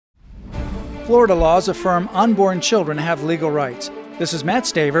Florida laws affirm unborn children have legal rights. This is Matt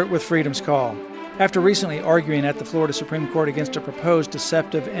Staver with Freedom's Call. After recently arguing at the Florida Supreme Court against a proposed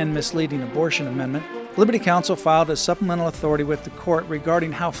deceptive and misleading abortion amendment, Liberty Counsel filed a supplemental authority with the court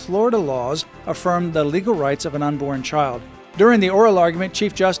regarding how Florida laws affirm the legal rights of an unborn child. During the oral argument,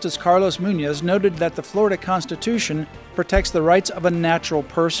 Chief Justice Carlos Munoz noted that the Florida Constitution protects the rights of a natural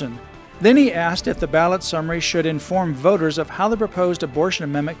person. Then he asked if the ballot summary should inform voters of how the proposed abortion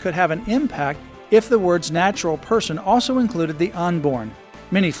amendment could have an impact if the words natural person also included the unborn.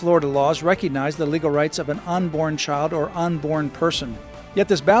 Many Florida laws recognize the legal rights of an unborn child or unborn person. Yet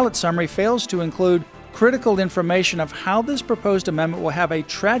this ballot summary fails to include critical information of how this proposed amendment will have a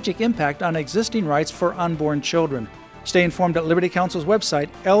tragic impact on existing rights for unborn children. Stay informed at Liberty Counsel's website,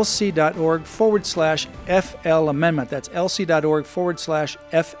 lc.org/FL amendment. That's lc.org/FL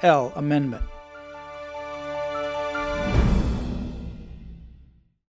amendment.